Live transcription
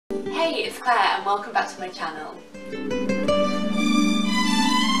Hey, it's Claire and welcome back to my channel.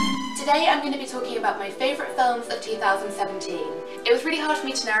 Today I'm going to be talking about my favourite films of 2017. It was really hard for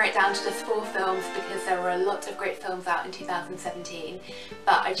me to narrow it down to just 4 films because there were a lot of great films out in 2017,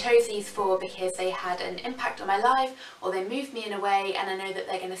 but I chose these 4 because they had an impact on my life or they moved me in a way and I know that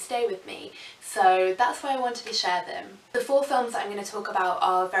they're going to stay with me, so that's why I wanted to share them. The 4 films that I'm going to talk about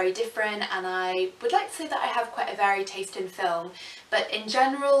are very different and I would like to say that I have quite a varied taste in film, but in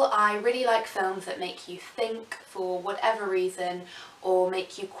general I really like films that make you think for whatever reason or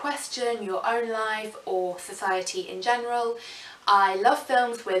make you question your own life or society in general. I love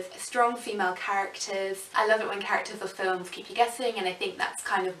films with strong female characters. I love it when characters of films keep you guessing, and I think that's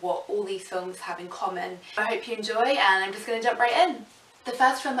kind of what all these films have in common. I hope you enjoy, and I'm just going to jump right in. The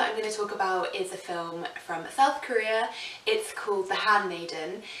first film that I'm going to talk about is a film from South Korea. It's called The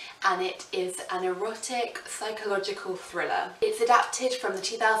Handmaiden and it is an erotic psychological thriller. It's adapted from the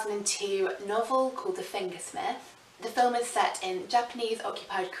 2002 novel called The Fingersmith. The film is set in Japanese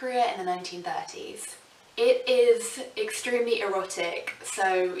occupied Korea in the 1930s. It is extremely erotic,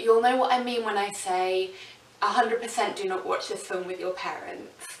 so you'll know what I mean when I say 100% do not watch this film with your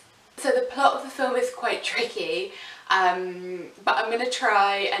parents. So the plot of the film is quite tricky, but I'm going to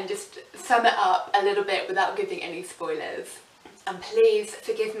try and just sum it up a little bit without giving any spoilers. And please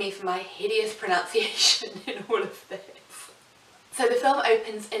forgive me for my hideous pronunciation in all of this. So the film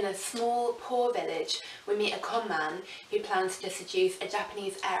opens in a small, poor village. We meet a con man who plans to seduce a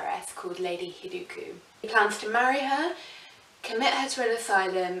Japanese heiress called Lady Hiruko. He plans to marry her, commit her to an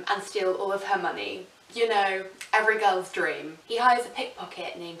asylum and steal all of her money. You know, every girl's dream. He hires a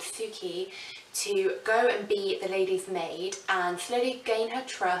pickpocket named Suki to go and be the lady's maid and slowly gain her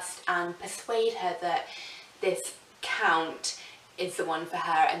trust and persuade her that this count is the one for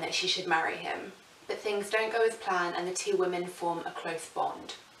her and that she should marry him. But things don't go as planned and the 2 women form a close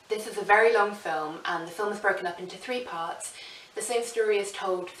bond. This is a very long film and the film is broken up into 3 parts. The same story is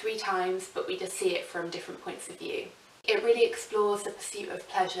told 3 times, but we just see it from different points of view. It really explores the pursuit of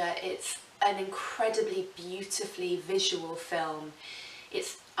pleasure. It's an incredibly beautifully visual film.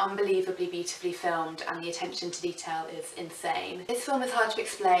 It's unbelievably beautifully filmed and the attention to detail is insane. This film is hard to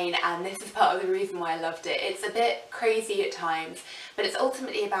explain and this is part of the reason why I loved it. It's a bit crazy at times, but it's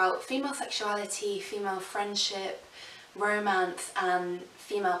ultimately about female sexuality, female friendship, romance and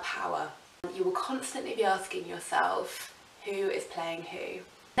female power. You will constantly be asking yourself, who is playing who?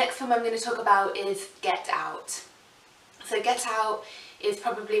 Next film I'm going to talk about is Get Out. So Get Out is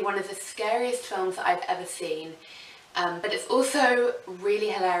probably one of the scariest films that I've ever seen. But it's also really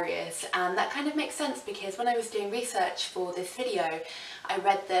hilarious, and that kind of makes sense because when I was doing research for this video I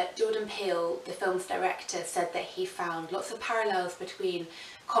read that Jordan Peele, the film's director, said that he found lots of parallels between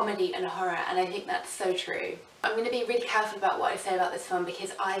comedy and horror, and I think that's so true. I'm going to be really careful about what I say about this film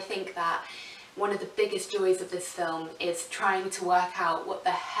because I think that one of the biggest joys of this film is trying to work out what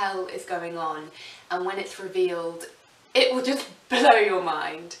the hell is going on, and when it's revealed it will just blow your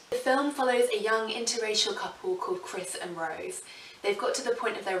mind. The film follows a young interracial couple called Chris and Rose. They've got to the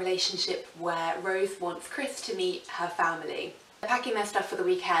point of their relationship where Rose wants Chris to meet her family. They're packing their stuff for the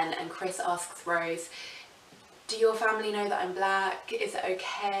weekend and Chris asks Rose, "Do your family know that I'm black? Is it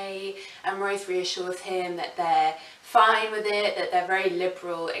okay?" And Rose reassures him that they're fine with it, that they're very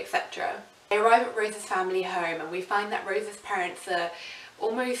liberal, etc. They arrive at Rose's family home and we find that Rose's parents are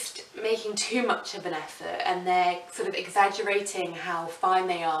almost making too much of an effort and they're sort of exaggerating how fine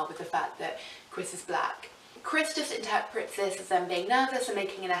they are with the fact that Chris is black. Chris just interprets this as them being nervous and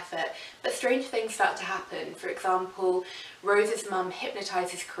making an effort, but strange things start to happen. For example, Rose's mum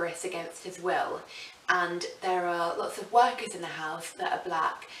hypnotises Chris against his will, and there are lots of workers in the house that are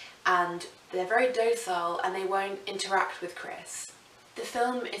black and they're very docile and they won't interact with Chris. The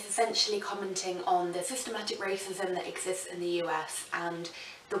film is essentially commenting on the systematic racism that exists in the US, and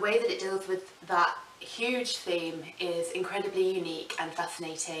the way that it deals with that huge theme is incredibly unique and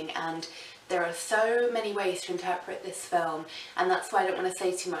fascinating, and there are so many ways to interpret this film, and that's why I don't want to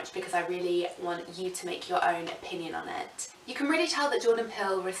say too much because I really want you to make your own opinion on it. You can really tell that Jordan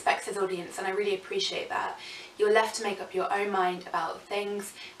Peele respects his audience and I really appreciate that. You're left to make up your own mind about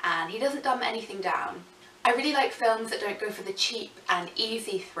things and he doesn't dumb anything down. I really like films that don't go for the cheap and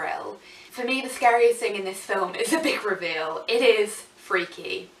easy thrill. For me, the scariest thing in this film is the big reveal. It is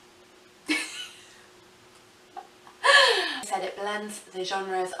freaky. I said it blends the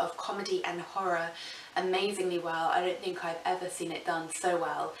genres of comedy and horror amazingly well. I don't think I've ever seen it done so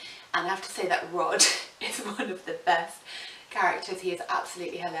well. And I have to say that Rod is one of the best characters. He is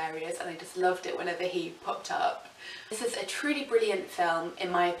absolutely hilarious and I just loved it whenever he popped up. This is a truly brilliant film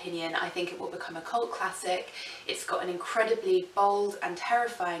in my opinion. I think it will become a cult classic. It's got an incredibly bold and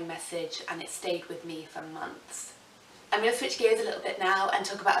terrifying message and it stayed with me for months. I'm going to switch gears a little bit now and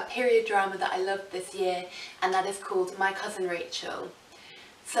talk about a period drama that I loved this year, and that is called My Cousin Rachel.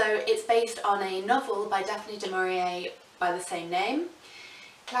 So it's based on a novel by Daphne du Maurier by the same name.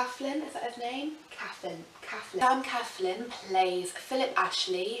 Claflin, is that his name? Claflin. Sam Claflin plays Philip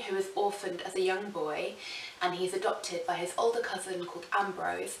Ashley, who is orphaned as a young boy, and he's adopted by his older cousin called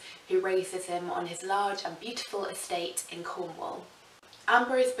Ambrose, who raises him on his large and beautiful estate in Cornwall.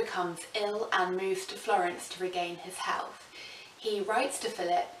 Ambrose becomes ill and moves to Florence to regain his health. He writes to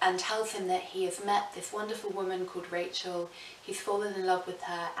Philip and tells him that he has met this wonderful woman called Rachel, he's fallen in love with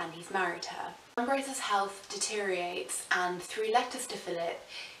her and he's married her. Ambrose's health deteriorates, and through letters to Philip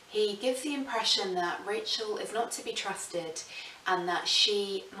he gives the impression that Rachel is not to be trusted and that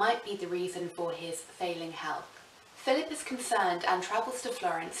she might be the reason for his failing health. Philip is concerned and travels to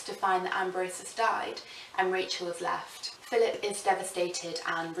Florence to find that Ambrose has died and Rachel is left. Philip is devastated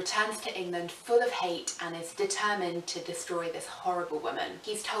and returns to England full of hate and is determined to destroy this horrible woman.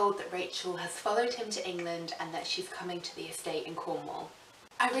 He's told that Rachel has followed him to England and that she's coming to the estate in Cornwall.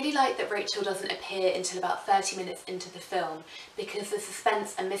 I really like that Rachel doesn't appear until about 30 minutes into the film because the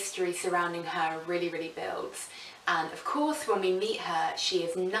suspense and mystery surrounding her really builds. And of course when we meet her she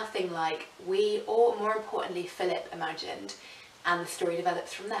is nothing like we, or more importantly Philip, imagined, and the story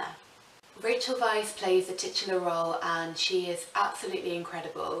develops from there. Rachel Weisz plays the titular role and she is absolutely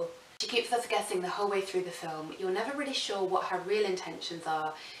incredible. She keeps us guessing the whole way through the film. You're never really sure what her real intentions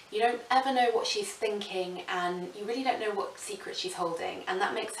are. You don't ever know what she's thinking and you really don't know what secret she's holding, and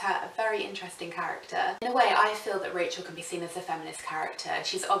that makes her a very interesting character. In a way, I feel that Rachel can be seen as a feminist character.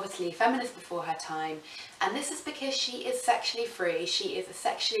 She's obviously feminist before her time, and this is because she is sexually free. She is a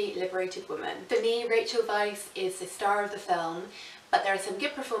sexually liberated woman. For me, Rachel Weisz is the star of the film, but there are some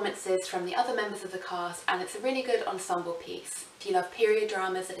good performances from the other members of the cast and it's a really good ensemble piece. If you love period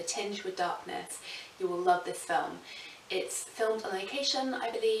dramas that are tinged with darkness, you will love this film. It's filmed on location, I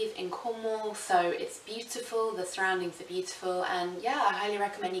believe, in Cornwall, so it's beautiful, the surroundings are beautiful, and yeah, I highly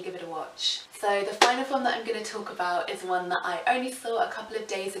recommend you give it a watch. So the final film that I'm going to talk about is one that I only saw a couple of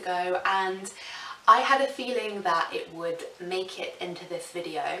days ago, and I had a feeling that it would make it into this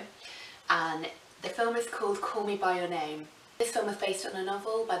video, and the film is called Call Me By Your Name. This film is based on a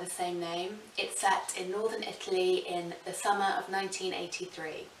novel by the same name. It's set in northern Italy in the summer of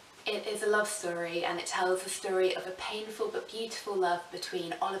 1983. It is a love story and it tells the story of a painful but beautiful love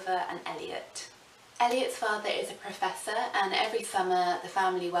between Oliver and Elliot. Elliot's father is a professor and every summer the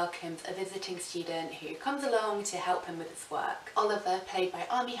family welcomes a visiting student who comes along to help him with his work. Oliver, played by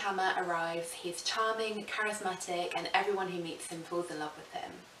Armie Hammer, arrives. He's charming, charismatic, and everyone who meets him falls in love with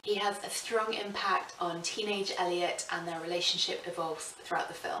him. He has a strong impact on teenage Elliot and their relationship evolves throughout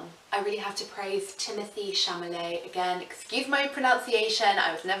the film. I really have to praise Timothée Chalamet. Again, excuse my pronunciation,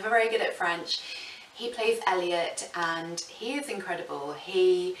 I was never very good at French. He plays Elliot and he is incredible.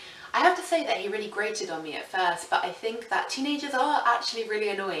 I have to say that he really grated on me at first, but I think that teenagers are actually really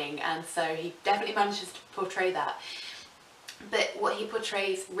annoying, and so he definitely manages to portray that. But what he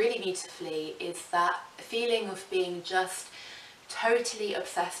portrays really beautifully is that feeling of being just totally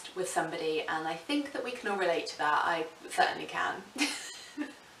obsessed with somebody, and I think that we can all relate to that. I certainly can.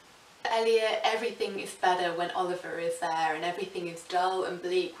 Elliot, everything is better when Oliver is there, and everything is dull and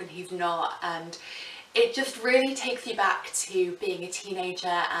bleak when he's not, and it just really takes you back to being a teenager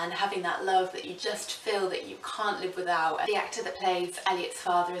and having that love that you just feel that you can't live without. The actor that plays Elliot's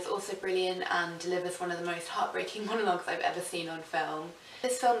father is also brilliant and delivers one of the most heartbreaking monologues I've ever seen on film.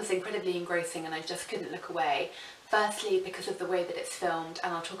 This film is incredibly engrossing and I just couldn't look away. Firstly, because of the way that it's filmed,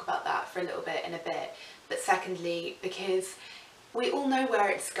 and I'll talk about that for a little bit in a bit, but secondly, because we all know where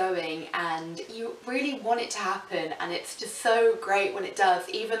it's going and you really want it to happen, and it's just so great when it does,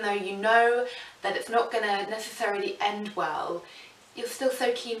 even though you know that it's not going to necessarily end well. You're still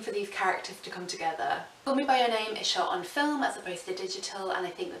so keen for these characters to come together. Call Me By Your Name is shot on film as opposed to digital, and I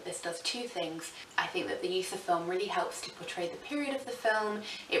think that this does two things. I think that the use of film really helps to portray the period of the film,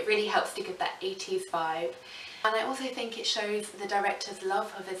 it really helps to give that 80s vibe. And I also think it shows the director's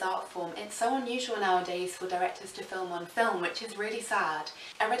love of his art form. It's so unusual nowadays for directors to film on film, which is really sad.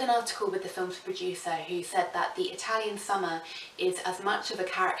 I read an article with the film's producer who said that the Italian summer is as much of a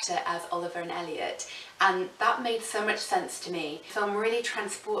character as Oliver and Elliot, and that made so much sense to me. The film really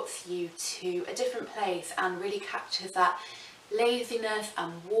transports you to a different place and really captures that laziness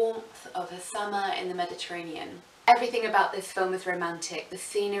and warmth of a summer in the Mediterranean. Everything about this film is romantic. The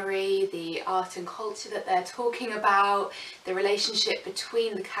scenery, the art and culture that they're talking about, the relationship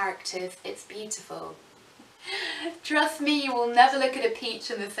between the characters, it's beautiful. Trust me, you will never look at a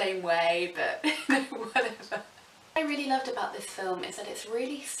peach in the same way, but whatever. What I really loved about this film is that it's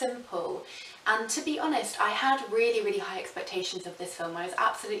really simple, and to be honest, I had really high expectations of this film. I was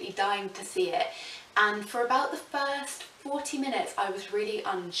absolutely dying to see it, and for about the first 40 minutes I was really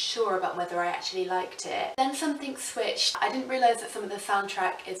unsure about whether I actually liked it. Then something switched. I didn't realise that some of the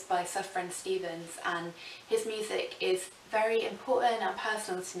soundtrack is by Sufjan Stevens, and his music is very important and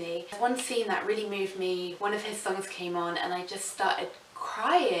personal to me. One scene that really moved me, one of his songs came on and I just started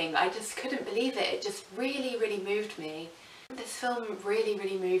crying. I just couldn't believe it. It just really moved me. This film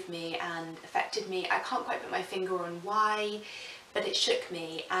really moved me and affected me. I can't quite put my finger on why, but it shook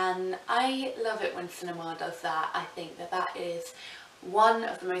me, and I love it when cinema does that. I think that that is one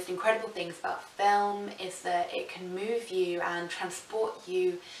of the most incredible things about film, is that it can move you and transport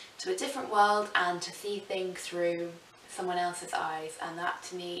you to a different world and to see things through someone else's eyes, and that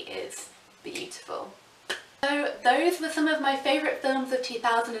to me is beautiful. So those were some of my favourite films of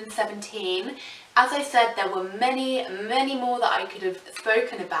 2017. As I said, there were many more that I could have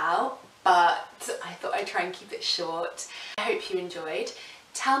spoken about, but I thought I'd try and keep it short. I hope you enjoyed.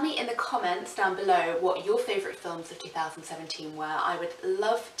 Tell me in the comments down below what your favourite films of 2017 were. I would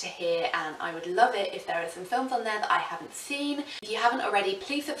love to hear, and I would love it if there are some films on there that I haven't seen. If you haven't already,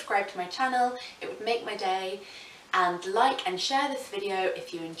 please subscribe to my channel. It would make my day. And like and share this video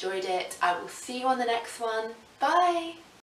if you enjoyed it. I will see you on the next one. Bye!